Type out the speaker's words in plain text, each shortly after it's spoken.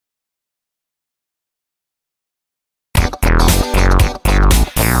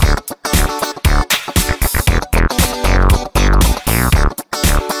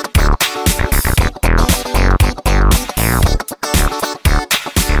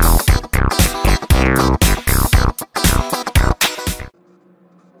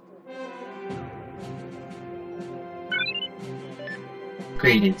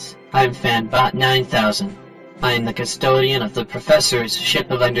Greetings, I'm Fanbot 9000. I am the custodian of the Professor's Ship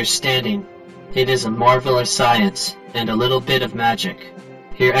of Understanding. It is a marvelous science, and a little bit of magic.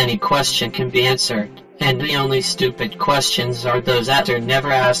 Here any question can be answered, and the only stupid questions are those that are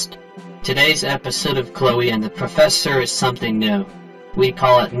never asked. Today's episode of Chloe and the Professor is something new. We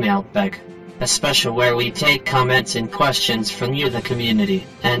call it Mailbag, a special where we take comments and questions from you, the community,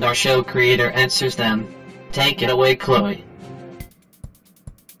 and our show creator answers them. Take it away, Chloe.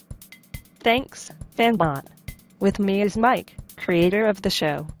 Thanks, Fanbot. With me is Mike, creator of the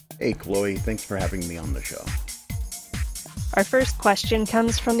show. Hey Chloe, thanks for having me on the show. Our first question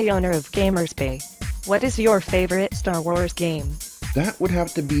comes from the owner of Gamers Bay. What is your favorite Star Wars game? That would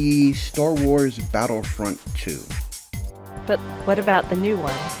have to be Star Wars Battlefront 2. But what about the new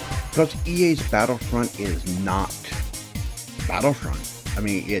one? Because EA's Battlefront is not Battlefront. I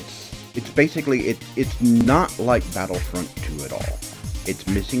mean, it's basically, it's not like Battlefront 2 at all. It's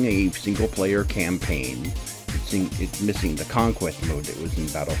missing a single-player campaign. It's missing the conquest mode that was in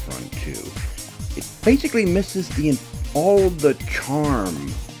Battlefront 2. It basically misses all the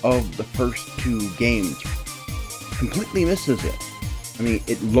charm of the first two games. Completely misses it. I mean,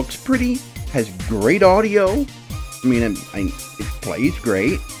 it looks pretty, has great audio. I mean, it plays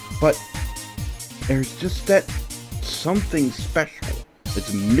great, but there's just that something special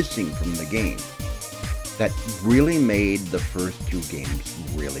that's missing from the game that really made the first two games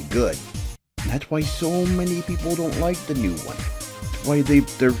really good. And that's why so many people don't like the new one. That's why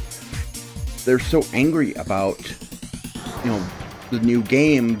they're so angry about, the new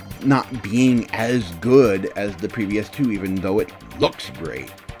game not being as good as the previous two, even though it looks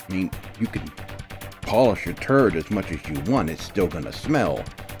great. I mean, you can polish a turd as much as you want, it's still gonna smell.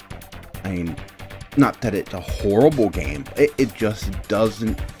 I mean, not that it's a horrible game, it just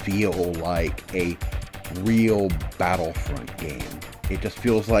doesn't feel like a real Battlefront game. It just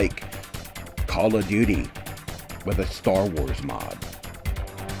feels like Call of Duty with a Star Wars mod,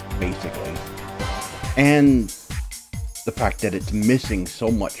 basically. And the fact that it's missing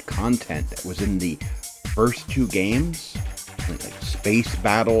so much content that was in the first two games, like space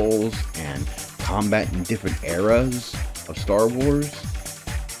battles and combat in different eras of Star Wars,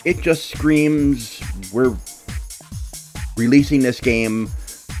 it just screams, we're releasing this game,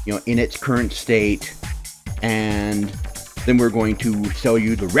 in its current state, and then we're going to sell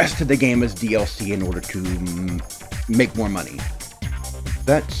you the rest of the game as DLC in order to make more money.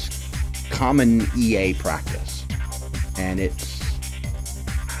 That's common EA practice, and it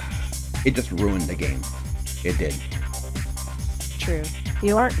just ruined the game. It did. True.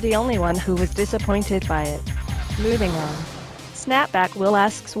 You aren't the only one who was disappointed by it. Moving on. Snapback Will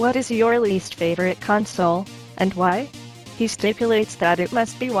asks, what is your least favorite console, and why? He stipulates that it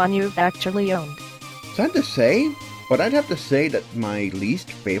must be one you've actually owned. Sad to say, but I'd have to say that my least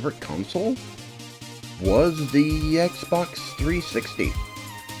favorite console was the Xbox 360.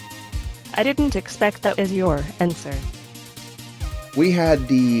 I didn't expect that as your answer. We had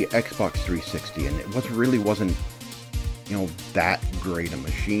the Xbox 360, and it really wasn't, that great a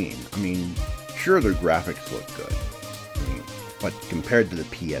machine. I mean, sure, the graphics looked good, but compared to the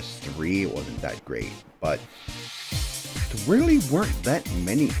PS3, it wasn't that great. But there really weren't that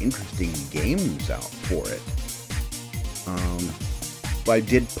many interesting games out for it. I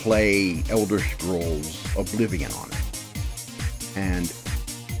did play Elder Scrolls Oblivion on it, and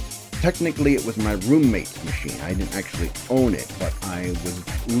technically it was my roommate's machine. I didn't actually own it, but I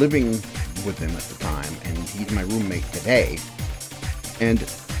was living with him at the time, and he's my roommate today, and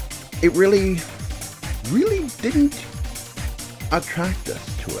it really didn't attract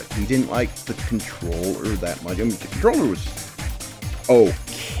us to it. We didn't like the controller that much. I mean, the controller was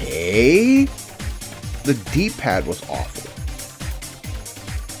okay. The D-pad was awful.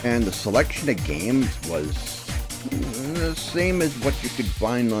 And the selection of games was the same as what you could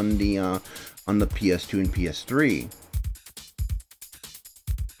find on the PS2 and PS3.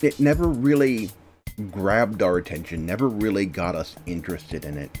 It never really grabbed our attention, never really got us interested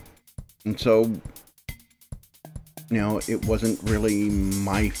in it. And so, it wasn't really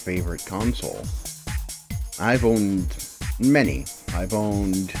my favorite console. I've owned many. I've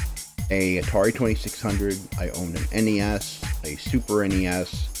owned a Atari 2600, I owned an NES, a Super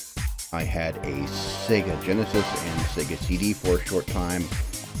NES, I had a Sega Genesis and Sega CD for a short time.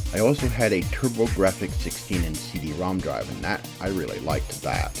 I also had a TurboGrafx 16-inch CD-ROM drive, and that, I really liked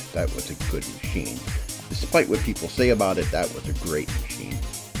that. That was a good machine. Despite what people say about it, that was a great machine.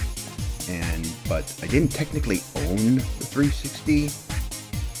 But I didn't technically own the 360,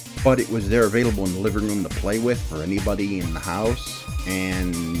 but it was there available in the living room to play with for anybody in the house,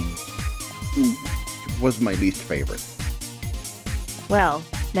 and it was my least favorite. Well,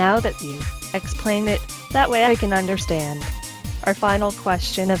 now that you explain it, that way I can understand. Our final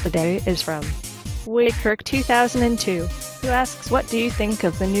question of the day is from Wickirk 2002, who asks, what do you think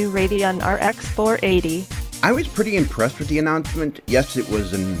of the new Radeon RX 480? I was pretty impressed with the announcement. Yes, it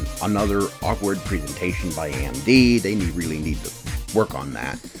was another awkward presentation by AMD. They really need to work on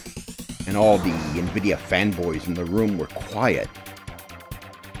that. And all the NVIDIA fanboys in the room were quiet.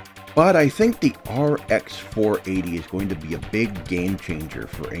 But I think the RX 480 is going to be a big game changer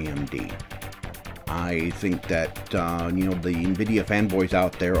for AMD. I think that, the NVIDIA fanboys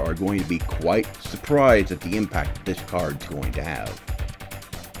out there are going to be quite surprised at the impact this card's going to have.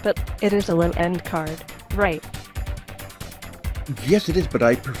 But it is a low-end card, right? Yes, it is, but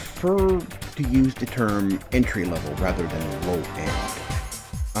I prefer to use the term entry-level rather than low-end.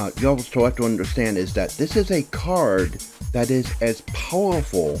 You also have to understand is that this is a card that is as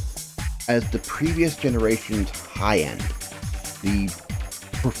powerful as the previous generation's high-end. The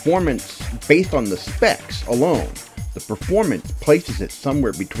performance, based on the specs alone, the performance places it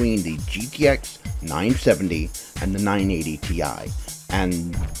somewhere between the GTX 970 and the 980 Ti.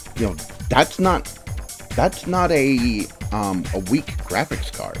 And, that's not a weak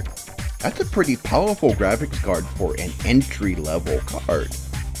graphics card. That's a pretty powerful graphics card for an entry-level card.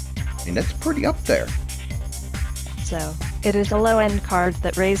 And that's pretty up there. So, it is a low-end card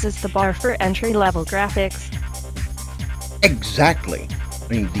that raises the bar for entry-level graphics. Exactly. I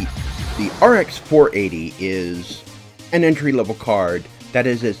mean, the RX 480 is an entry-level card that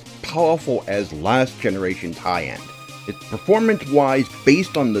is as powerful as last generation's high-end. It's performance-wise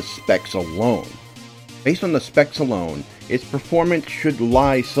based on the specs alone. Based on the specs alone, its performance should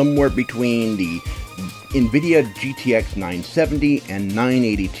lie somewhere between the NVIDIA GTX 970 and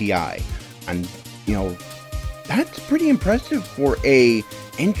 980 Ti. And, that's pretty impressive for a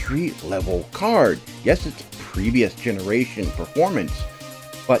entry-level card. Yes, it's previous generation performance,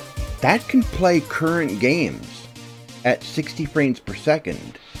 but that can play current games at 60 frames per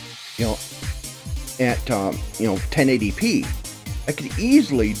second, at 1080p. I could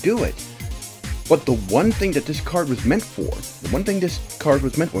easily do it. But the one thing that this card was meant for, and this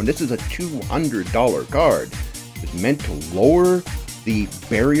is a $200 card, is meant to lower the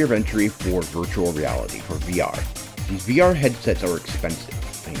barrier of entry for virtual reality, for VR. These VR headsets are expensive.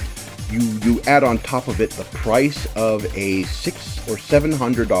 You add on top of it the price of a $600 or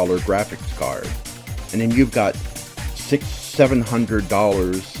 $700 graphics card, and then you've got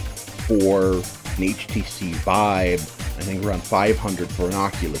 $600-700 for an HTC Vive, I think around $500 for an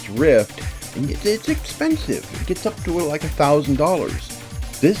Oculus Rift, and it's expensive. It gets up to like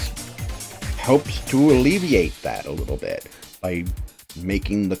 $1,000. This helps to alleviate that a little bit by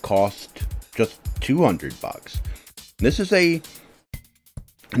making the cost just $200.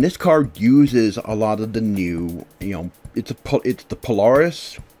 This card uses a lot of the new, it's the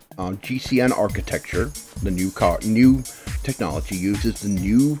Polaris GCN architecture. The new technology uses the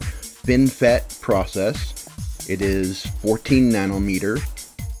new FinFET process. It is 14 nanometer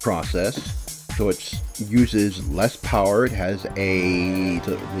process, so it uses less power. It has a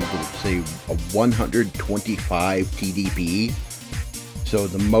 125 TDP. So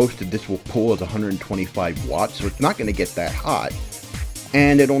the most that this will pull is 125 watts, so it's not going to get that hot.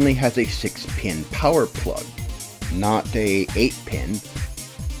 And it only has a 6-pin power plug, not a 8-pin.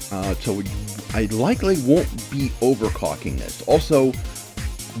 So I likely won't be overclocking this. Also,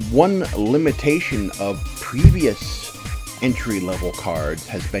 one limitation of previous entry-level cards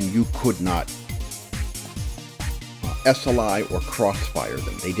has been you could not SLI or crossfire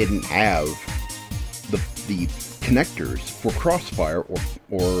them. They didn't have the connectors for crossfire or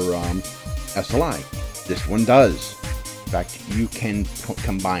SLI. This one does. In fact, you can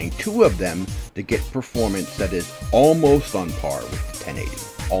combine two of them to get performance that is almost on par with the 1080.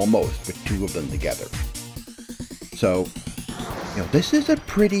 Almost, with two of them together. So, this is a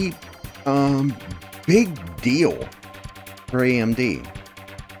pretty big deal for AMD.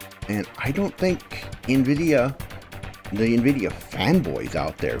 And I don't think the NVIDIA fanboys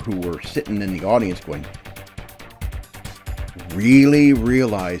out there who were sitting in the audience going, really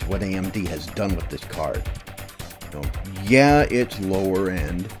realize what AMD has done with this card. Yeah, it's lower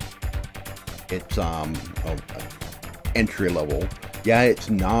end. It's entry level. Yeah, it's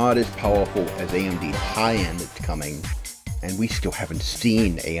not as powerful as AMD's high end that's coming, and we still haven't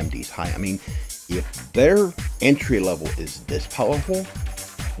seen AMD's high. I mean, if their entry level is this powerful,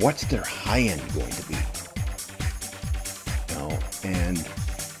 what's their high end going to be? And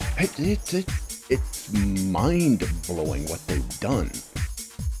it's mind-blowing what they've done.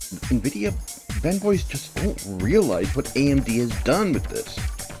 NVIDIA fanboys just don't realize what AMD has done with this.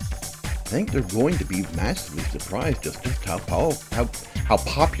 think they're going to be massively surprised just how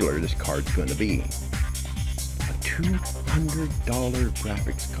popular this card's going to be. A $200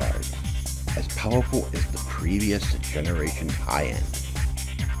 graphics card, as powerful as the previous generation's high-end.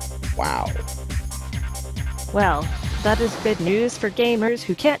 Wow. Well, that is good news for gamers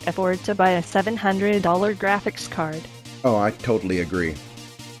who can't afford to buy a $700 graphics card. Oh, I totally agree.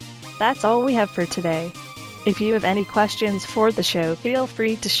 That's all we have for today. If you have any questions for the show, feel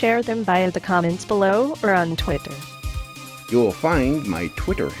free to share them via the comments below or on Twitter. You will find my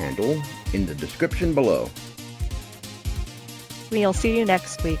Twitter handle in the description below. We'll see you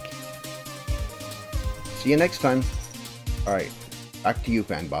next week. See you next time. Alright, back to you,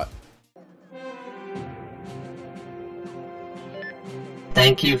 Fanbot.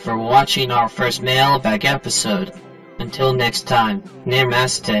 Thank you for watching our first mailbag episode. Until next time,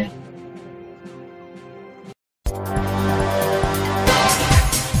 Namaste.